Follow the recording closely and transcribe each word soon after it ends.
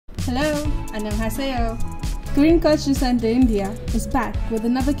Hello, annyeonghaseyo. Korean Culture Center India is back with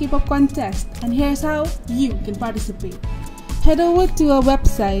another K-pop contest, and here's how you can participate. Head over to our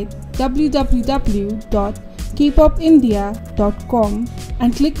website www.kpopindia.com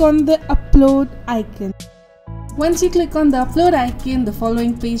and click on the upload icon. Once you click on the upload icon, the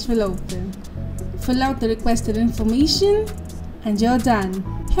following page will open. Fill out the requested information and you're done.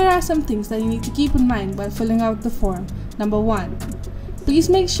 Here are some things that you need to keep in mind while filling out the form. Number 1. Please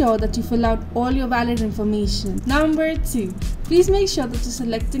make sure that you fill out all your valid information. Number 2. Please make sure that you're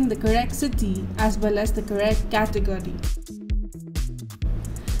selecting the correct city as well as the correct category.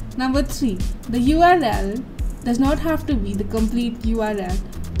 Number 3. The URL does not have to be the complete URL.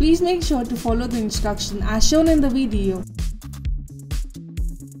 Please make sure to follow the instruction as shown in the video.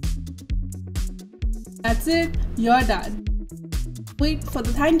 That's it, you're done. Wait for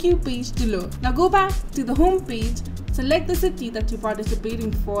the thank you page to load. Now go back to the home page, select the city that you're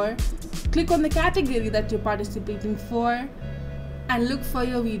participating for, click on the category that you're participating for, and look for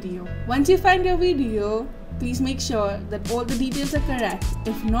your video. Once you find your video, please make sure that all the details are correct.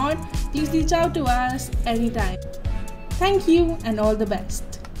 If not, please reach out to us anytime. Thank you and all the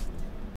best.